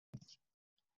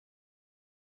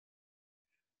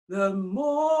The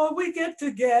more we get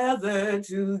together,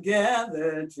 the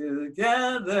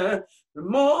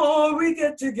more we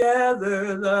get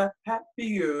together, the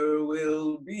happier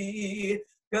we'll be.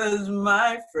 'Cause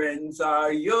my friends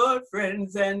are your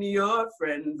friends and your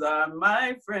friends are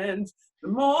my friends. The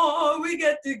more we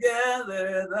get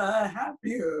together, the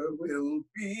happier we'll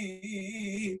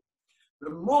be. The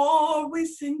more we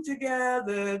sing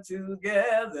together,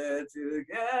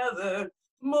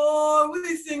 more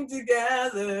we sing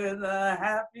together, the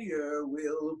happier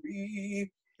we'll be.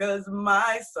 'Cause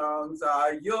my songs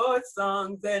are your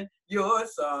songs and your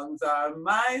songs are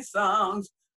my songs.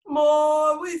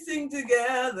 More we sing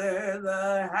together,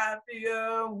 the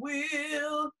happier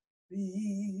we'll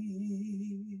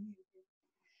be.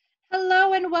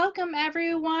 Hello and welcome,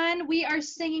 everyone. We are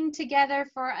singing together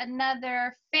for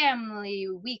another family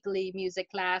weekly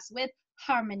music class with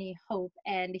harmony, hope,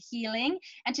 and healing.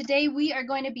 And today we are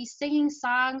going to be singing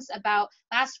songs about,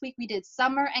 last week we did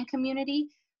summer and community.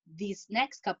 These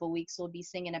next couple weeks we'll be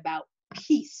singing about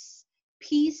peace.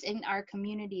 Peace in our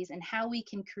communities and how we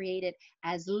can create it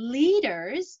as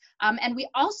leaders. And we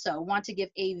also want to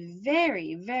give a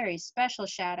very, very special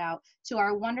shout out to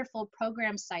our wonderful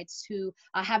program sites who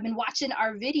have been watching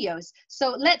our videos.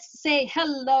 So let's say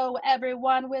hello,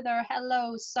 everyone, with our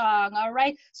hello song. All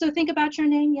right. So think about your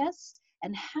name, yes,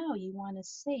 and how you want to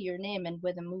say your name and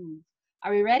with a move.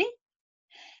 Are we ready?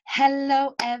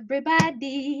 Hello,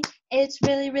 everybody. It's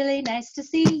really, really nice to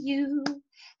see you.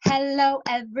 Hello,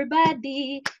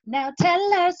 everybody. Now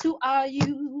tell us, who are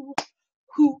you?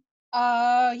 Who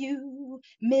are you?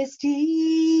 Miss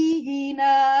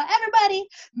Tina. Everybody,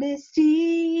 Miss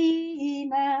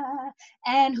Tina.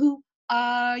 And who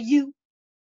are you?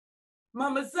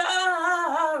 Mama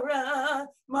Zara,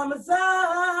 Mama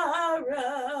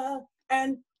Zara.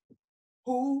 And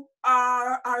who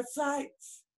are our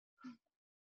sights?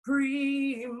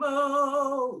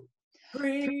 Primo,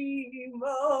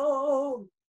 Primo,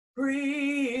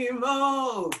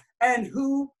 Primo. And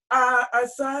who are our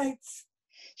sights?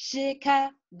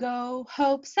 Chicago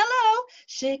Hopes. Hello,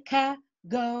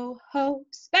 Chicago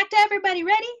Hopes. Back to everybody.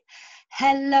 Ready?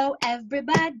 Hello,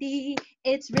 everybody.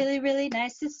 It's really, really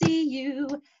nice to see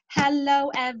you. Hello,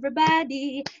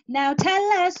 everybody. Now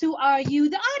tell us, who are you?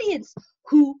 The audience.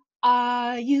 Who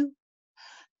are you?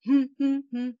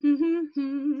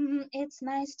 It's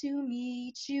nice to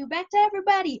meet you. Back to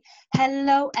everybody.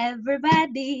 Hello,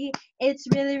 everybody. It's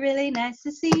really, really nice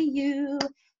to see you.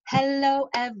 Hello,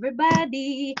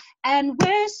 everybody. And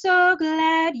we're so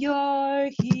glad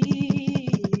you're here.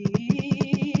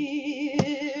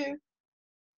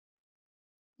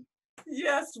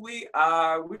 Yes, we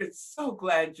are. We're so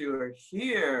glad you're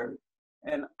here.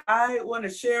 And I want to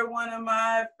share one of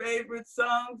my favorite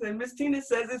songs. And Miss Tina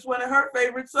says it's one of her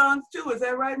favorite songs too. Is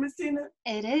that right, Miss Tina?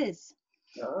 It is.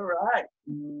 All right.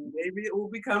 Maybe it will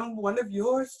become one of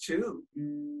yours too.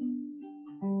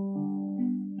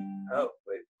 Oh,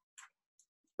 wait.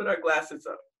 Put our glasses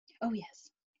up. Oh, yes.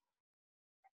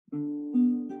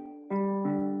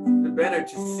 It's better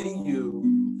to see you.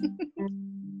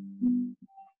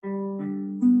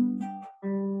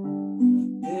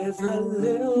 There's a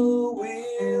little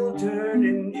wheel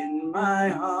turning in my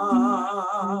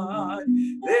heart.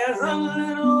 There's a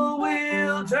little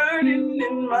wheel turning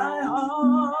in my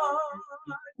heart.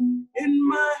 In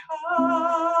my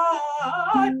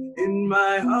heart. In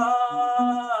my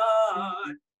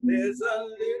heart. There's a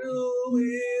little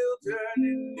wheel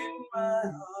turning in my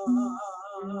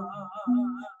heart.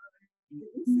 Can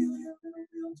you feel your little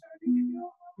wheel turning in your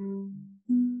heart?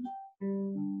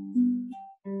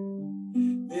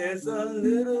 There's a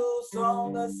little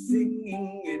song a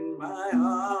singing in my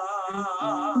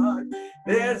heart.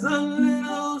 There's a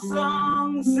little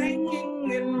song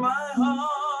singing in my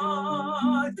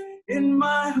heart. In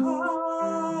my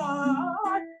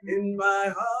heart. In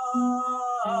my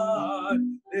heart.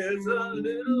 There's a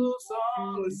little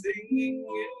song singing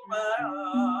in my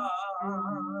heart.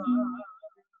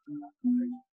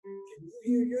 Can you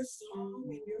hear your song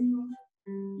in your heart?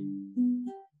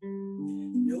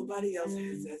 Nobody else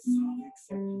has that song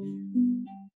except you.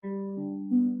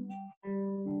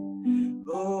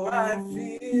 Oh, I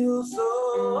feel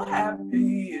so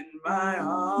happy in my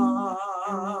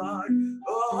heart.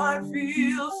 Oh, I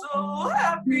feel so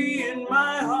happy in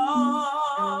my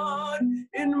heart.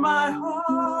 In my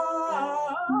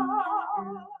heart.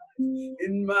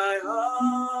 In my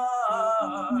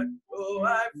heart. Oh,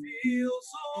 I feel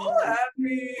so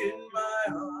happy in my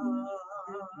heart.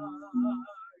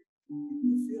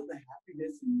 You feel the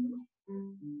happiness in your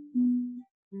heart.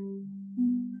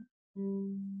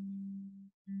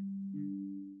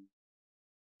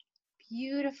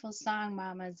 Beautiful song,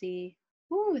 Mama Z.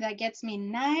 Ooh, that gets me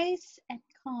nice and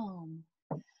calm.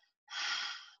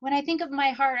 When I think of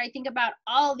my heart, I think about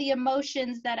all the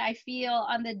emotions that I feel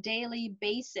on the daily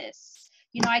basis.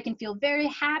 You know, I can feel very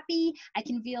happy, I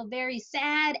can feel very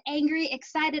sad, angry,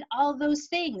 excited, all those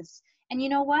things. And you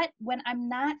know what? When I'm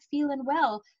not feeling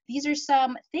well, these are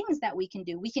some things that we can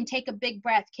do. We can take a big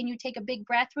breath. Can you take a big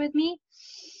breath with me?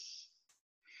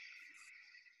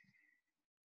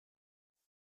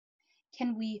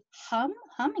 Can we hum?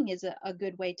 Humming is a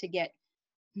good way to get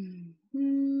in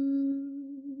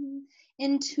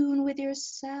tune with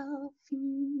yourself.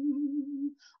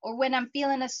 Or when I'm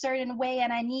feeling a certain way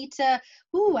and I need to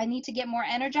get more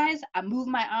energized, I move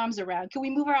my arms around. Can we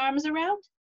move our arms around?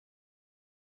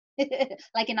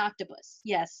 Like an octopus,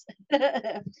 yes.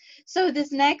 So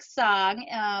this next song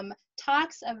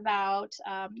talks about,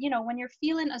 when you're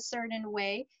feeling a certain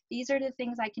way, these are the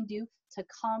things I can do to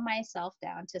calm myself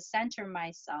down, to center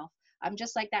myself.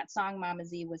 Just like that song Mama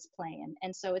Z was playing.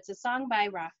 And so it's a song by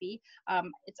Rafi.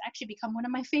 It's actually become one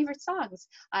of my favorite songs.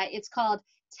 It's called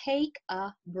Take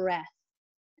a Breath.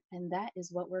 And that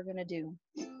is what we're going to do.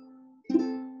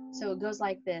 So it goes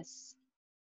like this.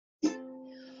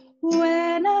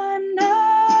 When I'm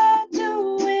not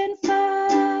doing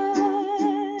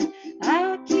fine,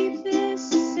 I keep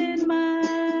this in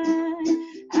mind.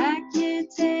 I can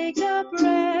take a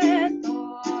breath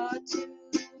or two.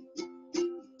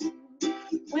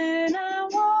 When I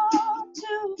want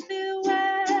to feel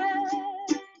well,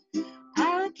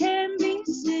 I can be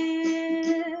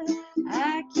still.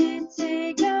 I can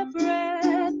take a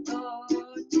breath or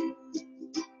two.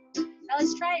 Now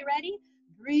let's try it. Ready?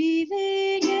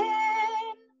 Breathing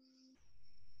in,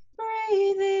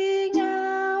 breathing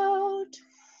out,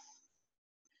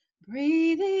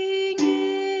 breathing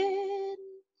in,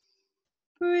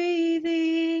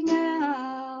 breathing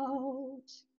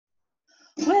out.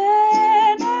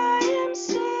 When I am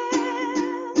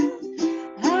still,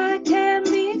 I can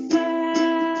be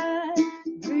fine,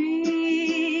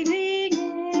 breathing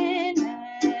in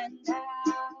and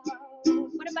out.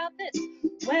 What about this?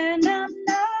 When I'm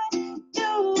not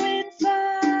doing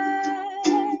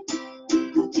fine,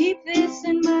 keep this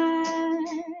in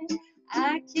mind.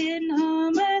 I can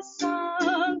hum a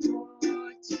song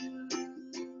or two.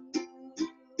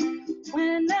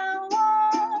 When I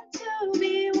want to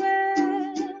be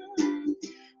well,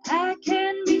 I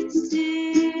can be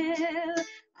still.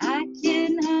 I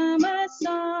can hum a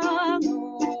song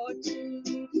or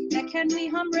two. Now can we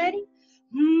hum? Ready?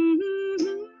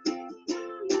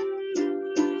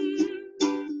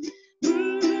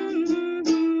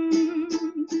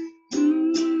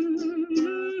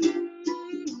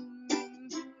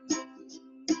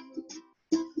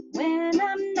 When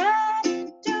I'm not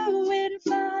doing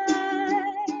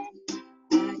fine,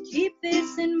 I keep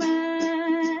this in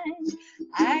mind.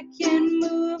 I can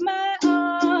move my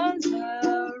arms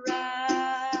around.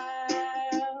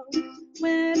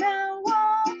 When I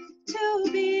want to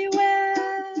be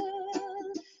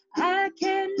well, I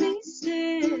can be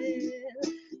still.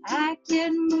 I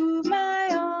can move my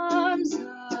arms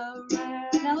around.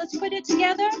 Now let's put it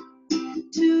together.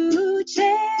 To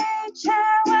change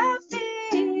how I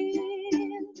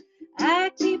feel, I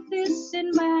keep this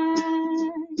in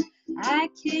mind. I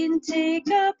can take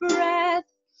a breath.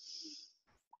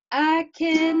 I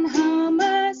can hum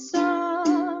a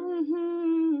song.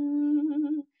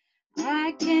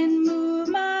 I can move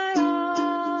my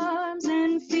arms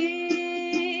and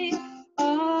feel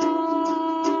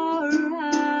all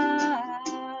right.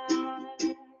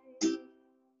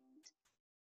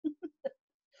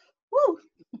 Woo!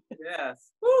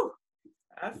 Yes. Woo.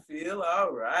 I feel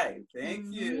all right.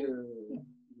 Thank you.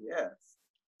 Yes.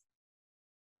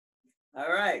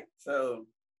 All right. So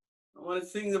I want to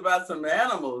sing about some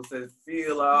animals that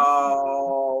feel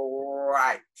all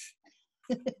right.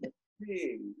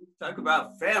 Talk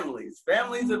about families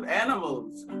of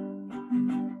animals.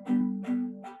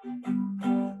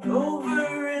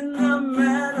 Over in the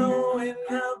meadow, in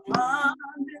the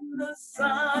pond, in the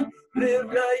sun,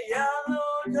 lived a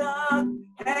yellow duck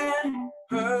and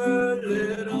her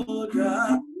little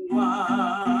duck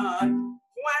one.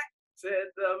 Quack,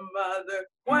 said the mother,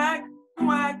 quack,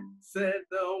 quack, said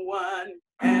the one.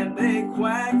 And they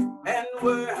quacked and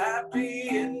were happy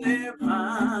in their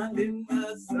pond in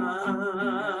the sun.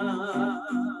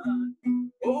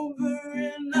 Over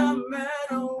in the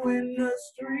meadow, in the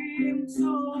stream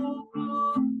so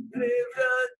blue, lived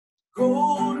a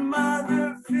gold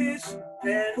mother fish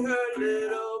and her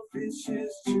little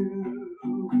fishes too.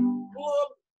 Whoop,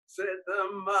 said the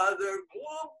mother,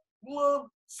 whoop,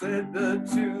 whoop, said the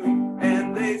two.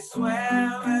 And they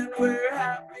swam and were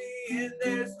happy in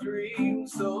their dream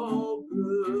so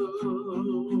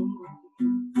blue.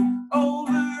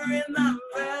 Over in the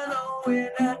meadow, in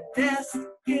a nest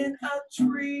in a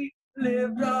tree,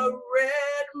 lived a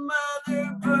red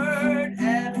mother bird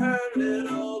and her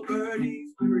little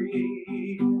birdies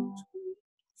three.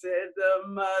 Said the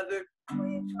mother,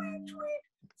 tweet, tweet, tweet,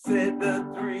 said the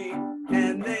three,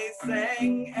 and they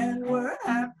sang and were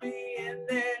happy in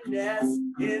their nest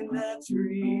in the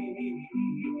tree.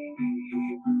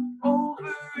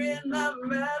 Over in the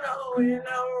meadow, in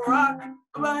a rock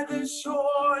by the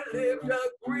shore, lived a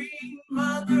green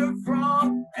mother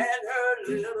frog and her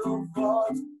little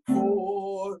frogs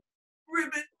four.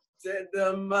 Ribbit, said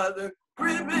the mother,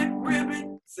 ribbit, ribbit,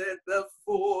 said the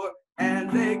four,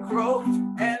 and they croaked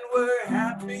and were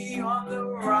happy on the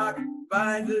rock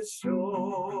by the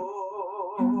shore.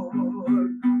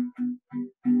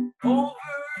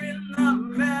 Over in the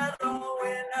meadow,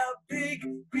 in a big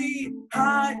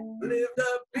beehive, lived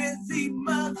a busy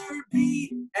mother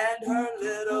bee and her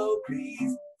little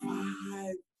bees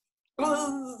five.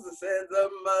 Buzz, said the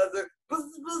mother,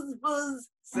 buzz, buzz, buzz,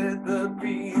 said the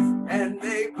bees, and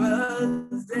they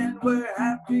buzzed and were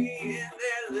happy in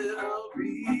their little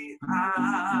beehive.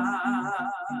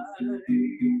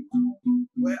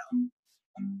 Well,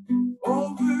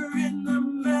 over in the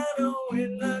meadow,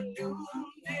 in the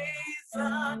noonday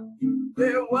sun,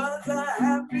 there was a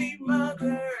happy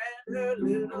mother and her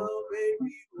little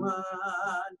baby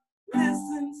one.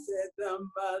 Listen, said the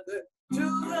mother, to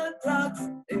the ducks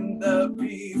in the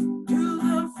bees, to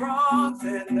the frogs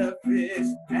and the fish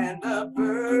and the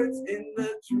birds in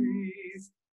the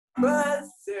trees. Buzz,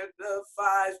 said the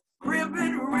five,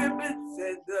 ribbit, ribbit,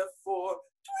 said the four,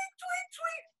 tweet, tweet,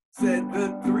 tweet, said the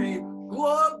three,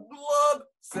 glub, glub,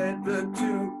 said the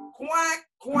two, quack,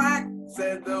 quack,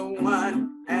 said the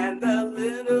one, and the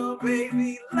little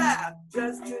baby laughed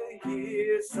just to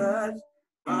hear such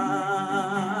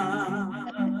fun.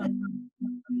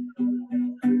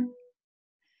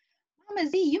 Mama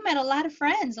Z, you met a lot of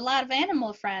friends, a lot of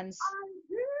animal friends. I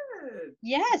did.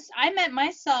 Yes, I met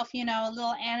myself, a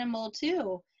little animal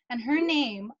too. And her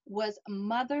name was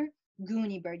Mother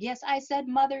Goonie Bird. Yes, I said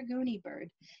Mother Goonie Bird.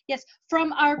 Yes,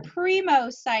 from our Primo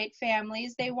site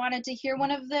families, they wanted to hear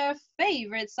one of their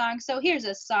favorite songs. So here's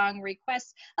a song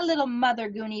request, a little Mother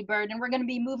Goonie Bird. And we're going to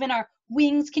be moving our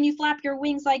wings. Can you flap your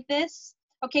wings like this?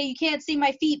 Okay, you can't see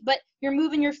my feet, but you're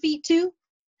moving your feet too.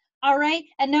 All right,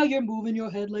 and now you're moving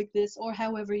your head like this, or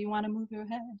however you want to move your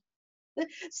head.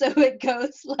 So it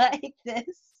goes like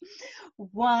this.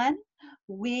 One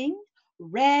wing,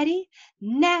 ready,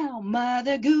 now.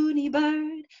 Mother Goonie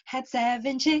Bird had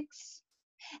 7 chicks,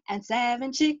 and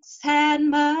 7 chicks had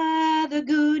Mother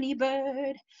Goonie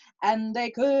Bird, and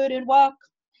they couldn't walk,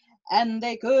 and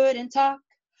they couldn't talk,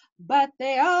 but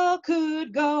they all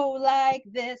could go like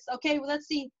this. Okay, well, let's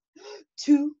see.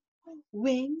 2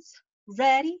 wings,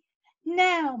 ready,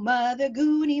 now. Mother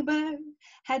Goonie Bird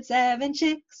had 7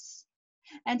 chicks,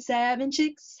 and 7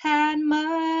 chicks had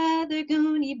Mother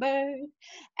Goonie Bird,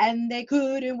 and they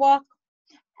couldn't walk,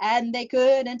 and they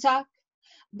couldn't talk,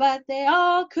 but they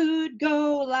all could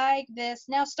go like this.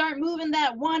 Now start moving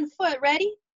that 1 foot.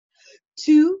 Ready?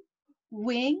 2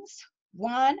 wings,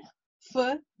 1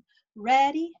 foot,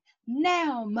 ready,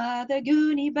 now. Mother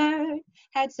Goonie Bird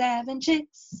had 7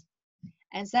 chicks,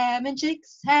 and 7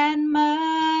 chicks had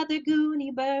Mother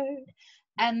Goonie Bird,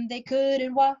 and they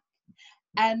couldn't walk,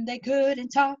 and they couldn't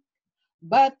talk,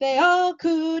 but they all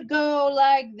could go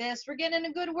like this. We're getting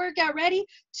a good workout. Ready?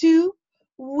 2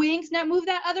 wings. Now move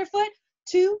that other foot.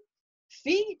 2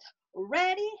 feet.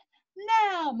 Ready?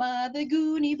 Now. Mother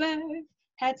Goonie Bird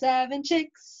had 7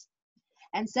 chicks,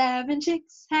 and 7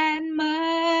 chicks had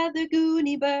Mother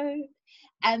Goonie Bird,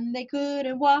 and they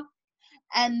couldn't walk,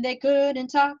 and they couldn't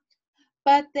talk,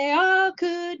 but they all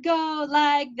could go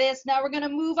like this. Now we're going to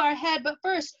move our head, but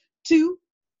first, 2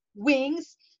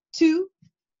 wings, 2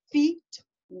 feet,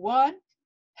 1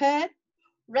 head,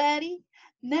 ready,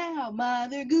 now.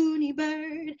 Mother Goonie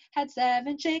Bird had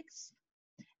 7 chicks,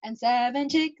 and 7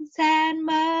 chicks had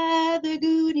Mother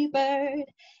Goonie Bird,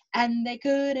 and they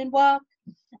couldn't walk,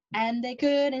 and they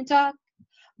couldn't talk,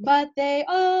 but they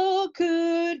all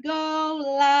could go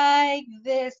like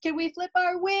this. Can we flip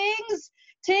our wings?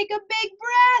 Take a big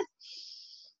breath.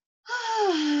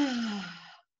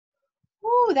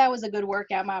 Ooh, that was a good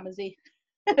workout, Mama Z.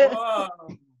 Oh,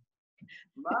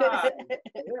 my goodness.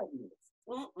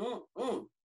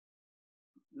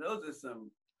 Those are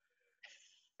some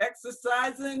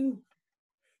exercising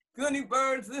Goonie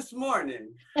Birds this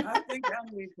morning. I think I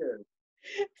need to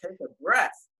take a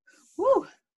breath. Woo.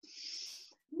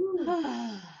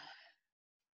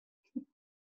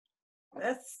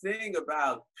 Let's sing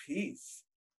about peace.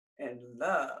 and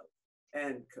love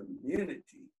and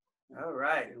community. All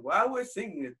right. And while we're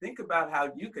singing, think about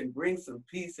how you can bring some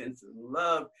peace and some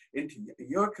love into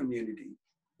your community.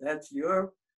 That's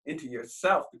into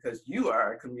yourself, because you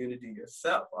are a community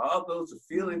yourself. All those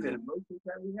feelings and emotions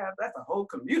that we have, that's a whole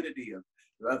community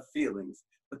of feelings.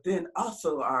 But then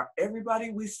also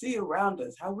everybody we see around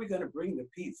us, how are we going to bring the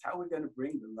peace? How are we going to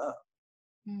bring the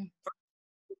love?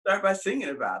 Start by singing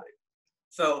about it.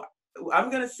 So I'm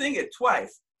going to sing it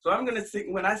twice. So I'm going to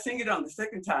sing, when I sing it on the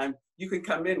second time, you can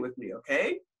come in with me,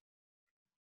 okay?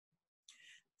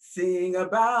 Sing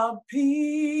about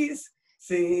peace,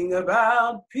 sing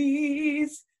about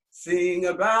peace, sing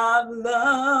about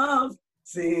love,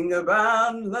 sing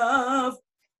about love,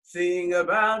 sing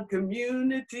about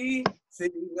community,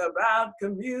 sing about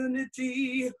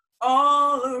community,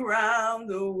 all around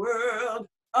the world,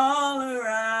 all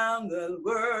around the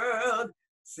world.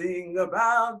 Sing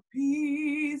about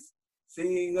peace,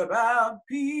 sing about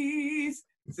peace,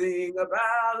 sing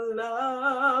about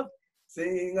love,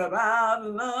 sing about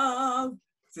love,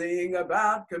 sing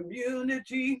about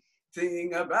community,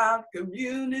 sing about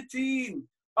community,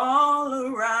 all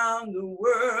around the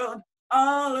world,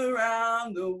 all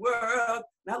around the world.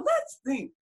 Now let's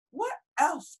think, what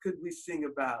else could we sing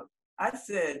about? I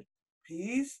said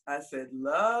peace, I said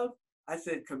love, I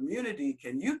said community.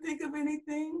 Can you think of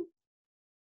anything?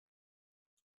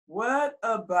 What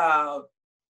about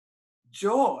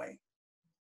joy?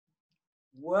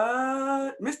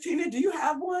 What? Miss Tina, do you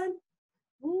have one?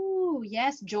 Ooh,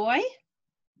 yes, joy.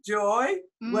 Joy?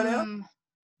 What else?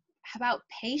 How about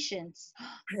patience?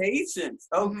 Patience.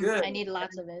 Oh, good. I need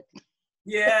lots of it.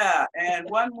 Yeah, and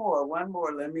one more.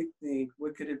 Let me think.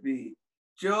 What could it be?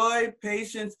 Joy,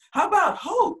 patience. How about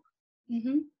hope?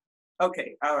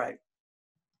 Okay, all right.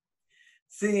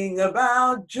 Sing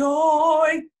about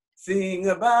joy, sing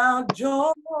about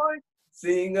joy,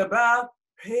 sing about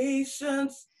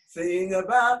patience, sing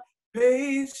about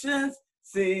patience,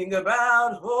 sing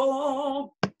about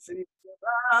hope, sing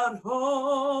about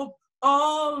hope,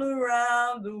 all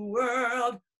around the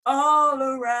world, all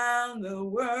around the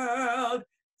world.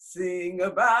 Sing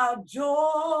about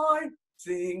joy,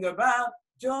 sing about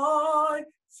joy,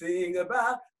 sing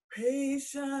about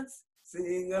patience,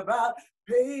 sing about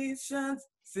patience,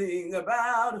 sing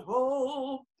about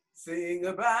hope, sing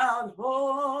about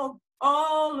hope,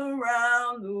 all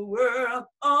around the world,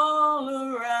 all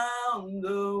around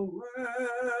the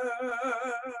world.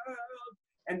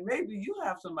 And maybe you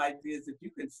have some ideas if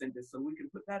you can send us so we can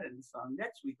put that in the song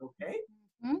next week, okay?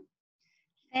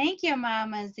 Thank you,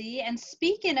 Mama Z. And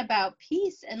speaking about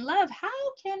peace and love, how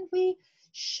can we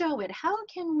show it? How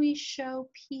can we show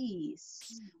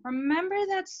peace? Remember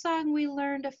that song we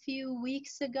learned a few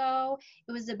weeks ago?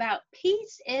 It was about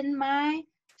peace in my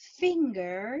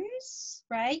fingers,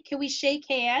 right? Can we shake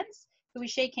hands? Can we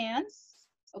shake hands?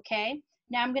 Okay.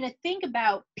 Now I'm going to think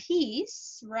about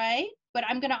peace, right? But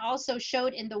I'm going to also show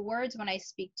it in the words when I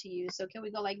speak to you. So can we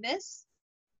go like this?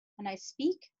 When I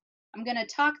speak, I'm going to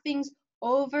talk things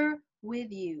over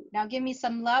with you. Now give me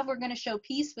some love. We're going to show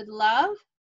peace with love.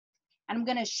 And I'm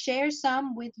going to share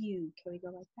some with you. Can we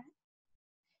go like that?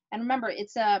 And remember,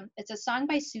 it's a song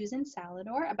by Susan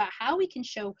Salador about how we can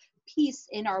show peace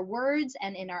in our words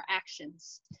and in our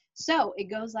actions. So it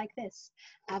goes like this.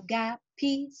 I've got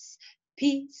peace,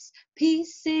 peace,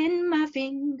 peace in my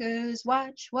fingers.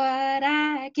 Watch what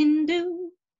I can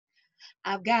do.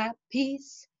 I've got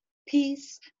peace,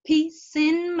 peace, peace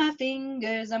in my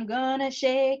fingers. I'm gonna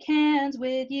shake hands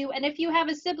with you. And if you have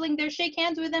a sibling there, shake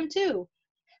hands with them too.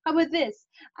 How about this?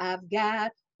 I've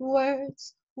got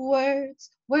words, words,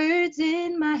 words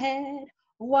in my head.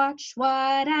 Watch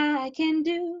what I can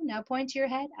do. Now point to your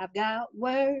head. I've got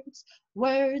words,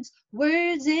 words,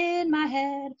 words in my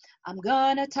head. I'm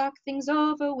gonna talk things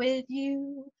over with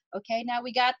you. Okay, now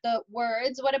we got the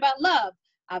words. What about love?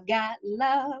 I've got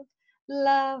love,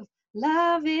 love,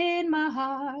 love in my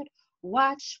heart.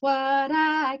 Watch what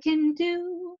I can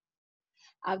do.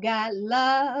 I've got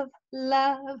love,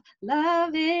 love,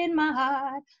 love in my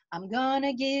heart. I'm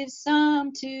gonna give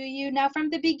some to you. Now from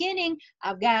the beginning,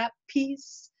 I've got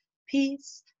peace,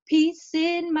 peace, peace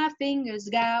in my fingers.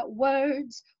 Got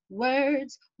words,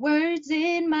 words, words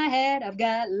in my head. I've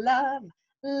got love,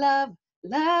 love,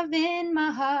 love in my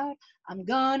heart. I'm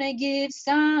gonna give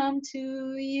some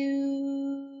to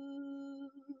you.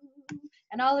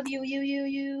 And all of you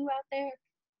out there.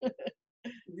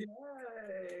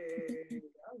 Yay.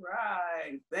 All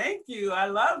right. Thank you. I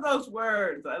love those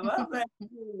words. I love that.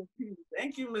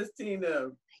 Thank you, Miss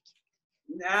Tina.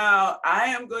 Now I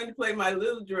am going to play my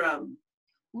little drum.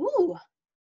 Ooh.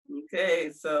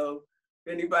 Okay, so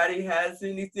if anybody has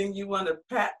anything you want to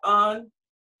pat on,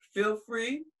 feel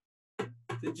free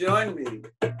to join me.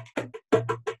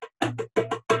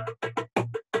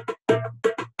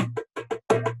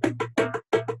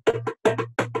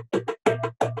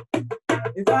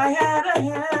 If I had a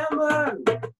hammer,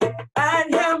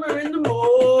 I'd hammer in the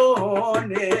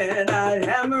morning, I'd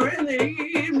hammer in the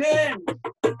evening,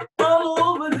 all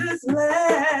over this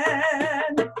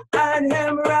land. I'd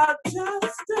hammer out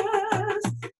justice,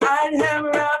 I'd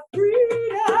hammer out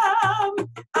freedom,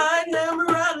 I'd hammer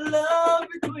out love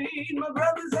between my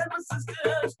brothers and my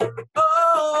sisters,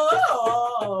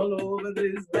 all over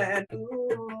this land.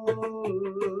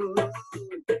 Ooh,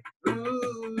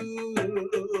 ooh.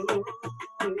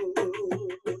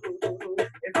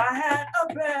 If I had a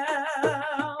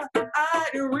bell, I'd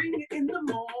ring it in the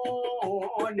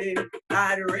morning,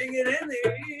 I'd ring it in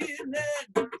the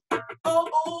evening, all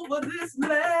over this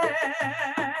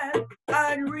land.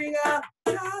 I'd ring out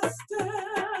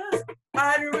justice,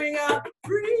 I'd ring out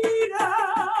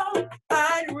freedom,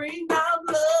 I'd ring out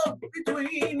love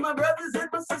between my brothers and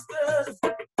my sisters,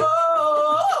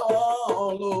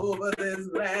 all over this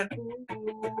land.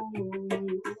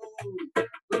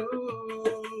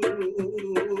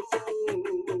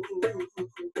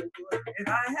 If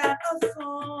I had a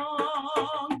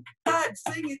song, I'd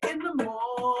sing it in the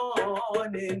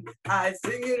morning, I'd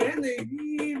sing it in the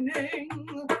evening,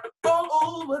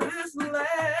 all over this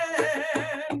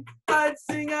land. I'd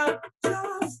sing out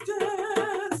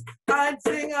justice, I'd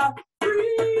sing out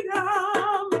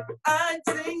freedom, I'd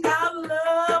sing out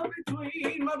love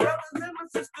between my brothers and my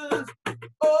sisters,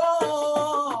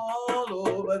 all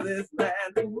over this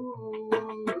land. Ooh,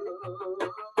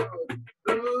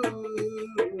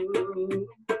 ooh.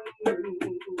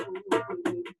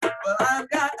 Well, I've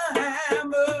got a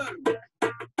hammer,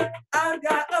 I've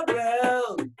got a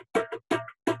bell,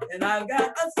 and I've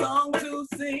got a song to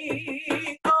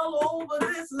sing all over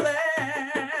this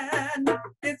land.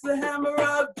 It's the hammer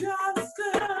of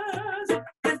justice,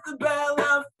 it's the bell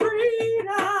of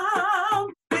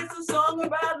freedom, it's a song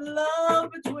about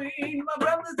love between my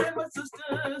brothers and my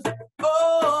sisters,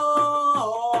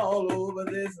 all over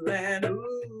this land. Ooh,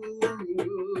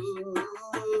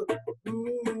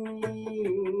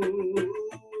 ooh,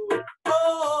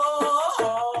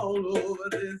 all over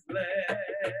this land.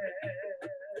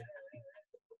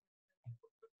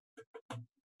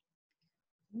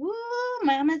 Woo,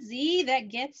 Mama Z, that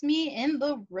gets me in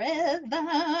the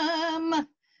rhythm.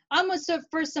 Almost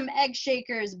for some egg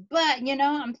shakers, but you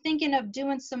know, I'm thinking of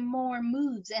doing some more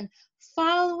moves and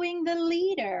following the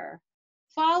leader.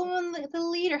 Following the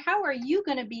leader. How are you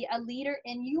going to be a leader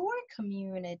in your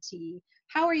community?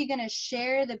 How are you going to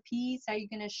share the peace? How are you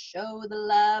going to show the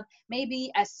love? Maybe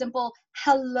a simple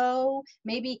hello,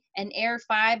 maybe an air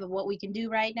five of what we can do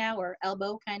right now, or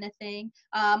elbow kind of thing.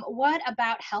 What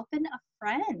about helping a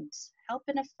friend?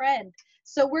 Helping a friend.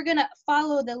 So we're going to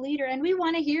follow the leader, and we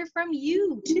want to hear from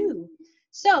you too.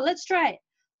 So let's try it.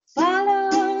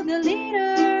 Follow the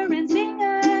leader and sing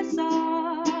a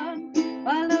song.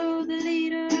 Follow the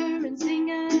leader and sing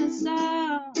a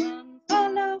song.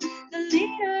 Follow the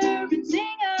leader and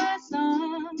sing a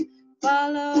song.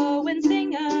 Follow and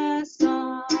sing a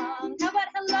song. How about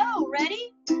hello?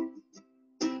 Ready?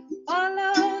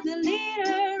 Follow the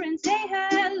leader and say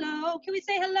hello. Can we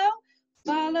say hello?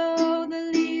 Follow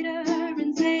the leader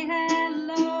and say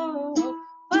hello.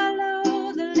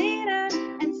 Follow the leader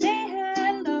and say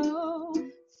hello.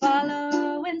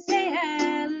 Follow and say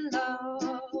hello.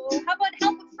 How about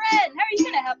help a friend? How are you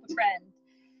going to help a friend?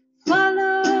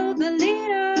 Follow the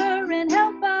leader and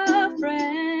help a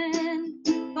friend.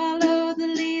 Follow the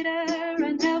leader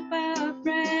and help a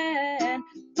friend.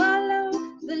 Follow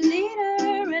the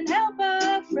leader and help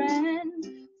a friend.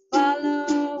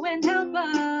 Follow and help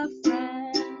a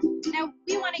friend. Now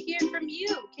we want to hear from you.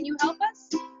 Can you help us?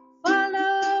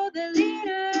 Follow the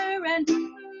leader and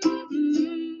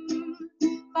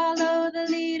follow the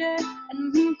leader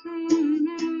and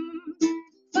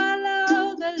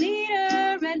follow the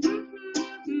leader and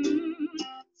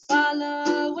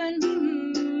follow and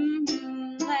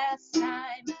last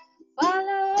time.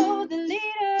 Follow the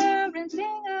leader and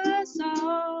sing a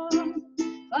song.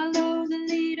 Follow the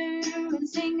leader and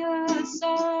sing a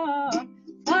song.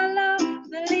 Follow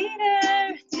the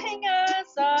leader, sing a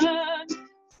song.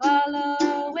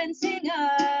 Follow and sing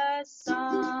a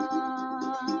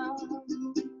song.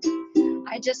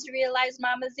 I just realized,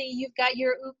 Mama Z, you've got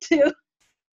your oop too.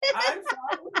 I'm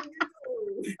following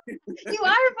you. You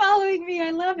are following me. I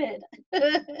love it.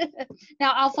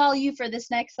 Now I'll follow you for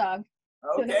this next song.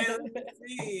 Okay, let me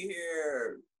see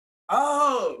here.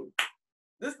 Oh,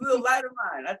 this little light of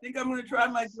mine. I think I'm going to try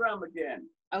my drum again.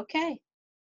 Okay.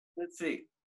 Let's see.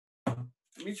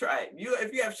 Let me try it.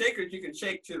 If you have shakers, you can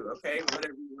shake too, okay?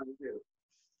 Whatever you want to do.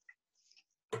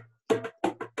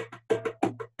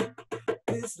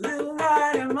 This little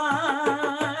light of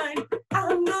mine,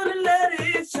 I'm gonna let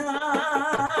it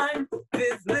shine.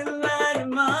 This little light of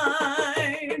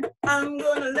mine, I'm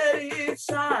gonna let it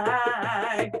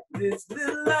shine. This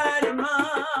little light of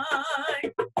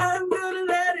mine, I'm gonna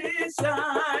let it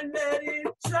shine. Let it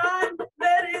shine,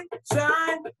 let it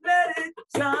shine, let it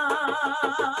shine.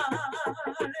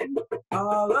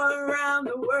 All around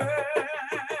the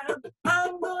world,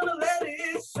 I'm gonna let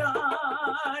it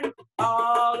shine.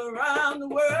 All around the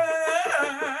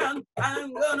world,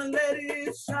 I'm gonna let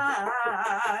it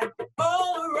shine.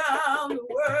 All around the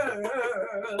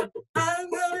world, I'm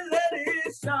gonna let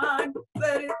it shine.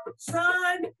 Let it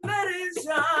shine, let it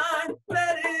shine,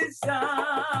 let it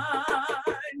shine.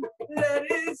 Let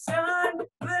it shine,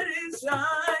 let it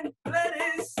shine, let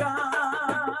it shine.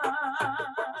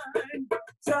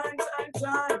 Shine, shine,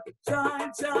 shine,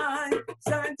 shine, shine,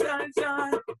 shine, shine,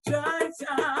 shine, shine,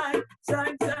 shine,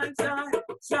 shine, shine, shine,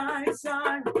 shine,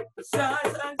 shine,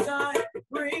 shine, shine,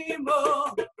 rainbow,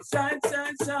 shine,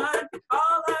 shine, shine,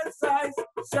 all outside,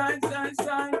 shine, shine,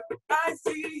 shine, I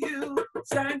see you,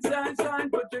 shine, shine, shine,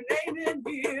 put your name in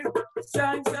here,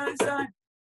 shine, shine, shine,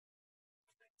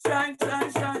 shine,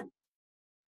 shine, shine,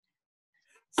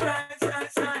 shine, shine,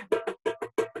 shine,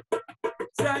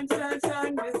 shine, shine,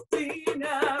 shine, Miss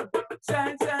Tina,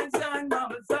 shine, shine, shine,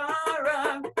 Mama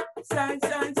Zara, shine,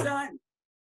 shine, shine,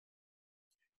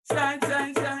 shine,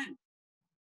 shine, shine.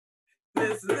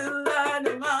 This little light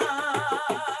of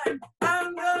mine,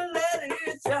 I'm gonna let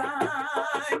it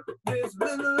shine. This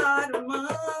little light of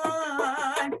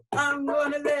mine, I'm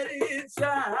gonna let it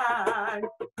shine.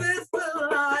 This little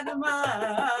light of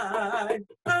mine,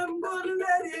 I'm gonna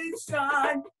let it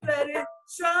shine. Let it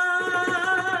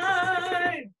shine.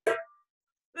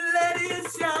 Let it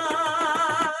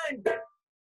shine.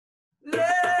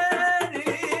 Let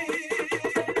it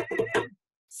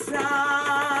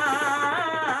shine.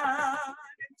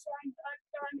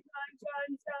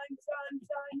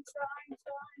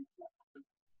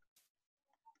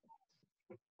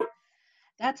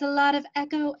 That's a lot of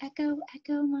echo, echo,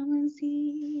 echo, Mama's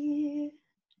here.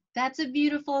 That's a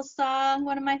beautiful song,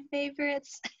 one of my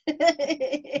favorites. But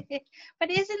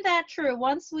isn't that true?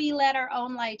 Once we let our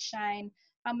own light shine,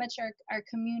 how much our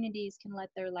communities can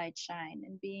let their light shine,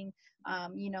 and being,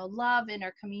 love in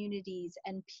our communities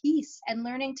and peace, and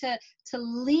learning to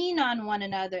lean on one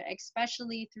another,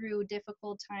 especially through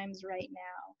difficult times right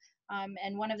now.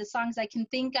 And one of the songs I can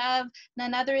think of,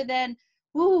 none other than,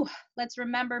 ooh, let's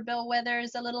remember Bill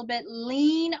Withers a little bit.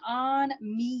 Lean on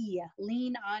me.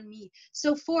 Lean on me.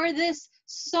 So for this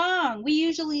song, we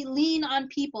usually lean on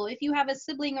people. If you have a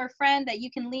sibling or friend that you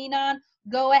can lean on,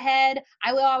 go ahead.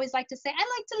 I will always like to say, I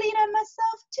like to lean on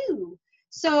myself too.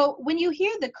 So when you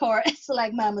hear the chorus,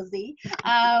 like Mama Z,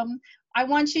 I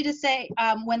want you to say,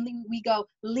 when we go,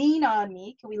 lean on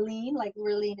me, can we lean like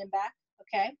we're leaning back?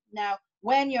 Okay. Now,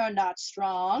 when you're not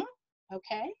strong,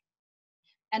 okay,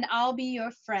 and I'll be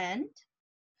your friend.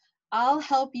 I'll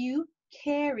help you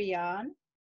carry on.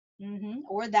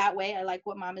 Or that way. I like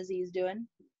what Mama Z is doing.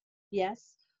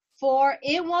 Yes. For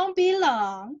it won't be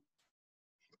long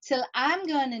till I'm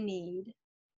going to need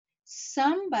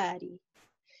somebody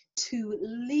to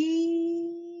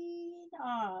lean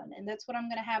on. And that's what I'm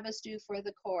going to have us do for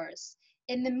the chorus.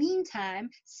 In the meantime,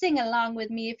 sing along with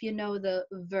me if you know the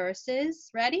verses.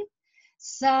 Ready?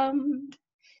 Sometimes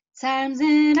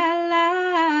in our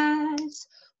lives,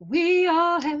 we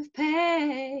all have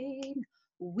pain,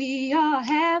 we all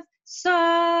have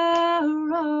sorrow,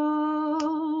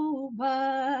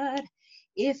 but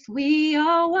if we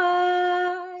are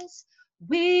wise,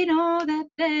 we know that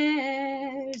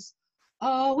there's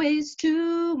always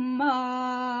tomorrow.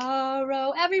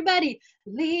 Everybody,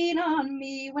 lean on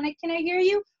me. Can I hear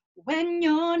you? When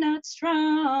you're not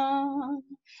strong,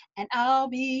 and I'll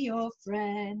be your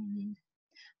friend.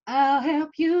 I'll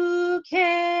help you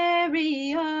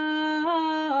carry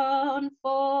on,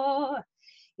 for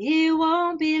it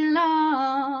won't be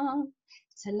long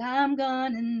till I'm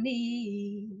gonna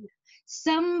need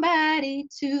somebody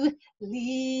to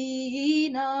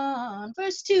lean on.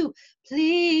 Verse 2,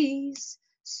 please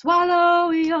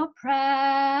swallow your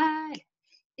pride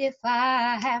if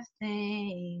I have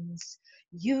things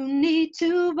you need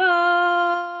to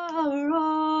borrow,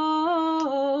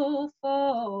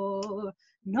 for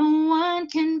no one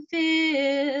can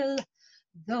fill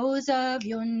those of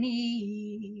your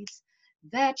needs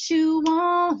that you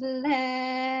won't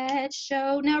let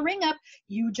show. Now ring up,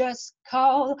 you just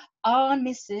call on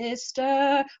me,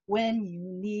 sister, when you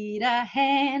need a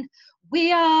hand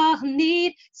We all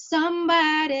need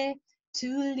somebody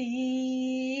to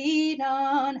lean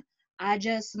on. I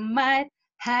just might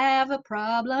have a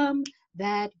problem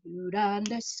that you'd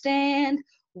understand.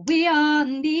 We all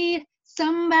need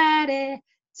somebody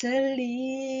to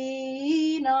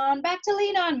lean on. Back to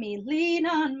lean on me, lean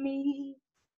on me.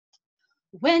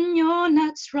 When you're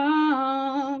not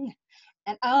strong,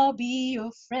 and I'll be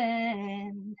your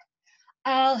friend.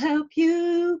 I'll help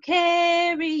you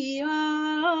carry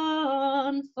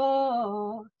on,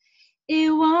 for it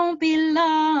won't be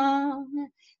long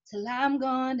till I'm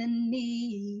gonna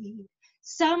need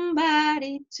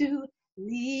somebody to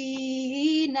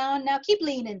lean on. Now keep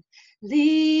leaning.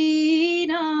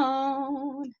 Lean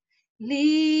on.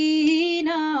 Lean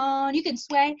on. You can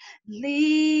sway.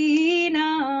 Lean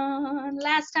on.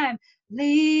 Last time.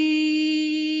 Lean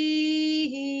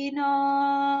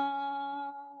on.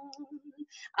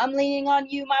 I'm leaning on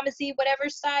you, Mama Z, whatever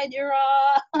side you're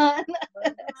on. I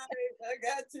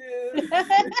got you.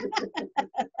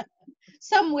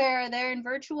 Somewhere there in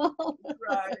virtual.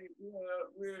 Right.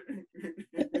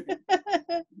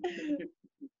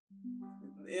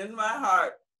 Yeah, in my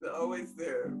heart, always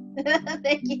there.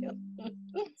 Thank you.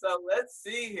 So let's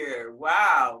see here.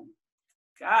 Wow.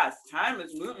 Gosh, time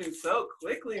is moving so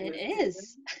quickly. It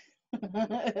is.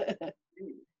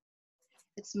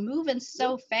 It's moving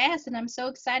so fast, and I'm so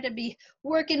excited to be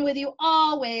working with you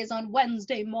always on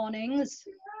Wednesday mornings.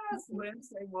 Yes,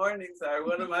 Wednesday mornings are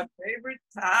one of my favorite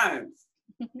times.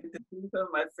 I get to sing some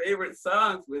of my favorite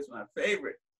songs with my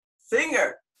favorite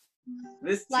singer,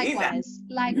 Miss Tina.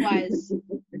 Likewise.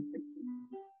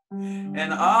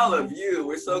 And all of you,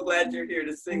 we're so glad you're here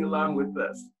to sing along with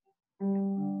us.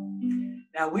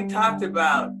 Now, we talked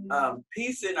about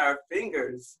peace in our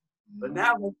fingers, but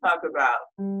now we'll talk about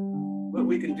what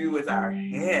we can do with our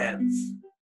hands.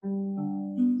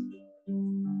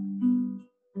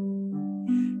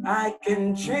 I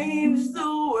can change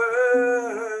the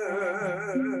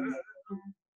world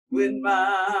with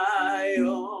my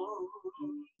own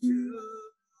two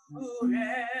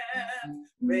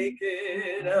hands, make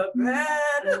it a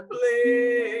better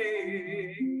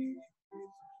place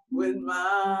with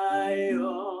my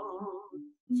own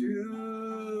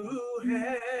two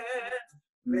hands,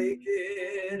 make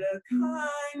it a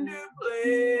kinder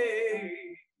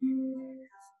place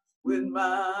with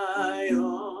my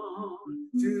own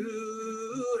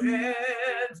two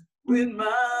hands, with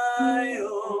my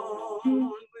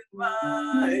own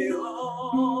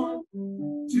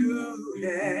two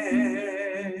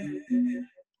hands.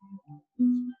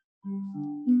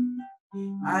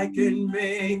 I can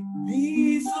make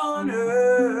peace on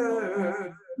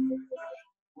earth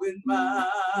with my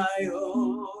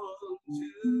own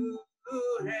two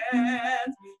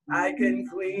hands. I can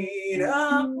clean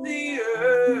up the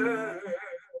earth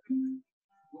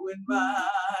with my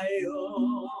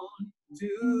own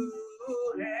two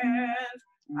hands.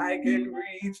 I can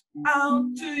reach out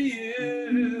to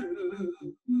you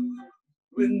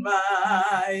with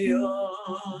my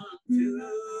own two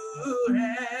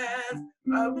hands,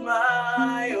 of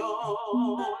my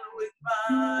own, with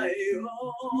my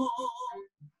own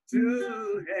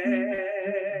two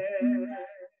hands,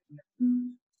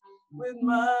 with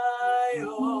my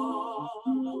own,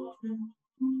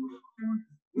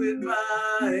 with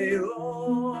my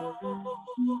own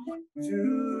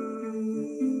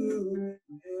two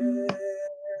hands.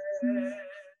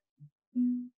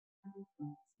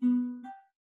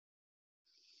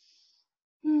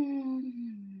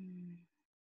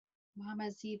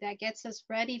 Mama Z, that gets us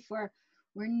ready for,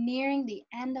 we're nearing the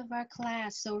end of our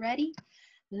class. So ready?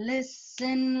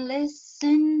 Listen,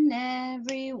 listen,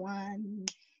 everyone.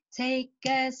 Take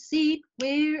a seat,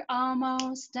 we're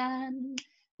almost done.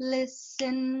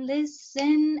 Listen,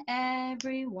 listen,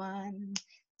 everyone.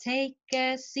 Take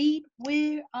a seat,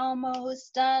 we're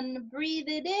almost done. Breathe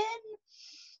it in.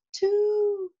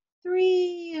 2,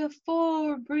 3,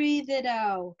 4. Breathe it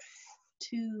out.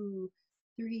 2,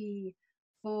 3,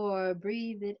 4.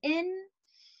 Breathe it in.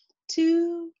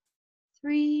 2,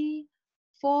 3,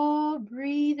 4.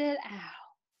 Breathe it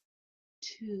out.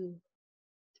 2,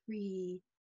 3,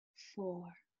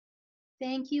 4.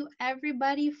 Thank you,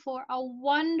 everybody, for a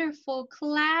wonderful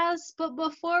class. But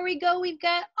before we go, we've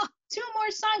got 2 more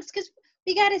songs because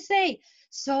we got to say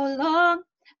so long,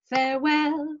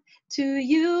 farewell to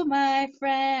you, my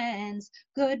friends.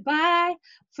 Goodbye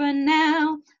for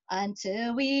now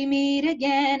until we meet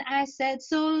again. I said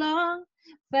so long,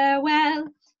 farewell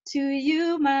to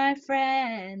you, my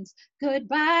friends.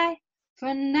 Goodbye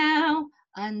for now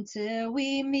until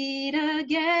we meet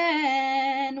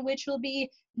again, which will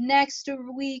be next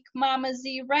week, Mama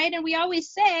Z, right? And we always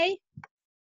say,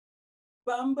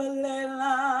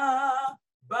 Bambalela,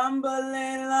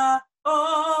 Bambalela,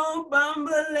 oh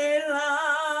Bambalela,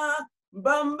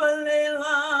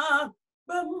 Bambalela,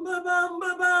 Bamba, Bamba,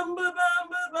 Bamba,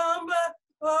 Bamba, Bamba,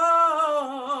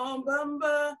 oh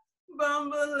Bamba,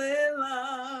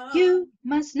 Bambalela. You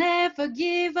must never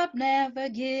give up, never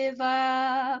give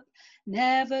up.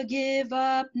 Never give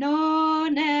up, no,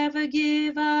 never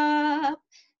give up.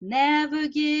 Never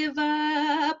give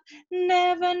up,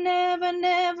 never, never,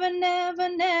 never, never,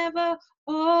 never,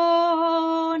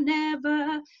 oh,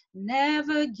 never,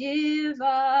 never give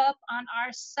up on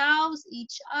ourselves,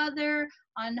 each other,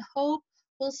 on hope.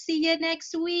 We'll see you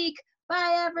next week.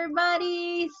 Bye,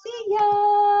 everybody. See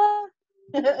ya.